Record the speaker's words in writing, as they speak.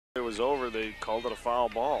It was over. They called it a foul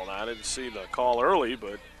ball. Now, I didn't see the call early,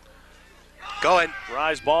 but going.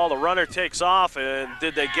 Rise ball. The runner takes off, and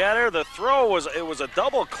did they get her? The throw was a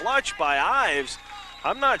double clutch by Ives.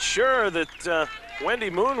 I'm not sure that Wendy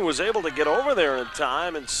Moon was able to get over there in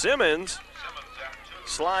time, and Simmons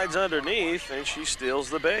slides underneath, and she steals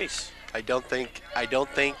the base. I don't think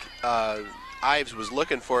Ives was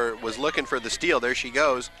looking for the steal. There she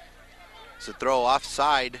goes. It's a throw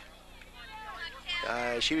offside.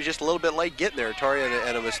 She was just a little bit late getting there, Tori,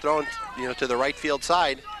 and it was thrown, to the right field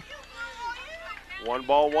side. 1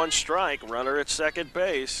 ball, 1 strike. Runner at second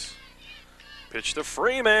base. Pitch to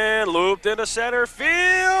Freeman, looped into center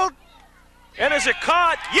field. And is it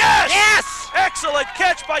caught? Yes! Yes! Excellent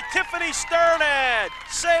catch by Tiffany Sternad.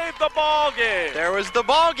 Saved the ball game. There was the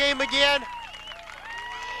ball game again.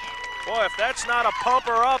 Boy, if that's not a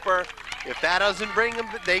pumper-upper. If that doesn't bring them,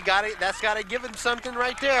 that's got to give them something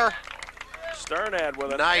right there. Sternad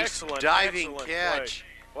with an nice excellent diving play. catch.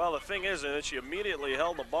 Well, the thing is that she immediately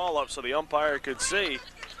held the ball up so the umpire could see.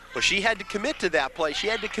 Well, she had to commit to that play. She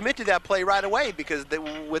had to commit to that play right away because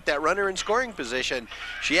with that runner in scoring position,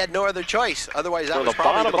 she had no other choice. Otherwise, that was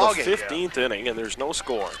probably the ball game. The 15th inning, and there's no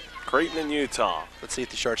score. Creighton and Utah. Let's see if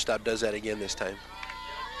the shortstop does that again this time,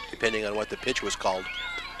 depending on what the pitch was called.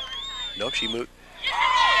 Nope, she moved.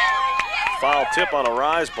 Foul tip on a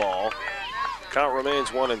rise ball. Count remains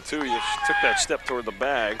 1-2. She took that step toward the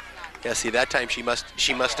bag. Yeah, see, that time she must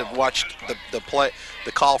have watched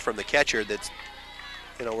the call from the catcher that's,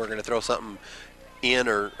 we're going to throw something in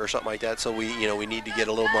or something like that. So we need to get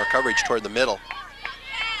a little more coverage toward the middle.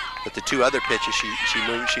 But the 2 other pitches,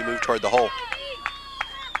 she moved toward the hole.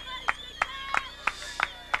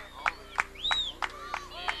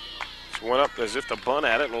 She went up as if to bunt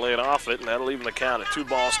at it and laid off it, and that'll even the count at 2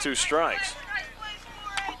 balls, 2 strikes.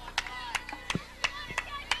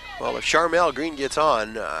 Well, if Charmel Green gets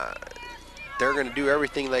on, they're going to do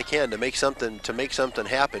everything they can to make something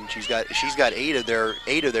happen. She's got 8 of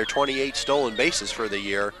their 28 stolen bases for the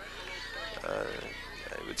year. I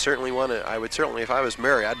would certainly, if I was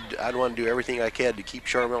Mary, I'd want to do everything I can to keep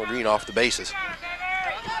Charmel Green off the bases.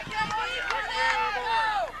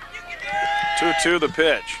 2-2 the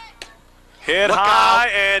pitch. Hit high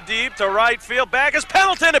and deep to right field. Back is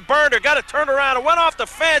Pendleton. It burned her. Got to turn around. It went off the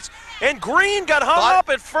fence. And Green got hung up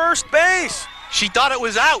at first base. She thought it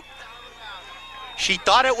was out. She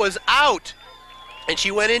thought it was out. And she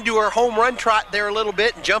went into her home run trot there a little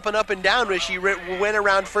bit and jumping up and down as she went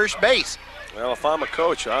around first base. Well, if I'm a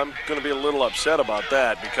coach, I'm going to be a little upset about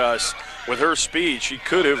that because with her speed, she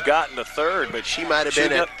could have gotten to third, but she might have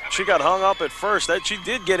been she got hung up at first. She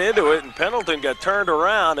did get into it, and Pendleton got turned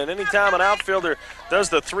around. And anytime an outfielder does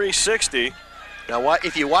the 360. Now,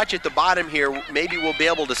 if you watch at the bottom here, maybe we'll be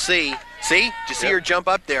able to see. See? Did you see her jump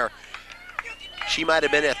up there? She might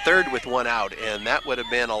have been at third with 1 out, and that would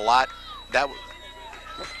have been a lot. That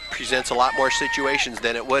presents a lot more situations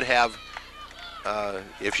than it would have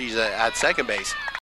if she's at second base.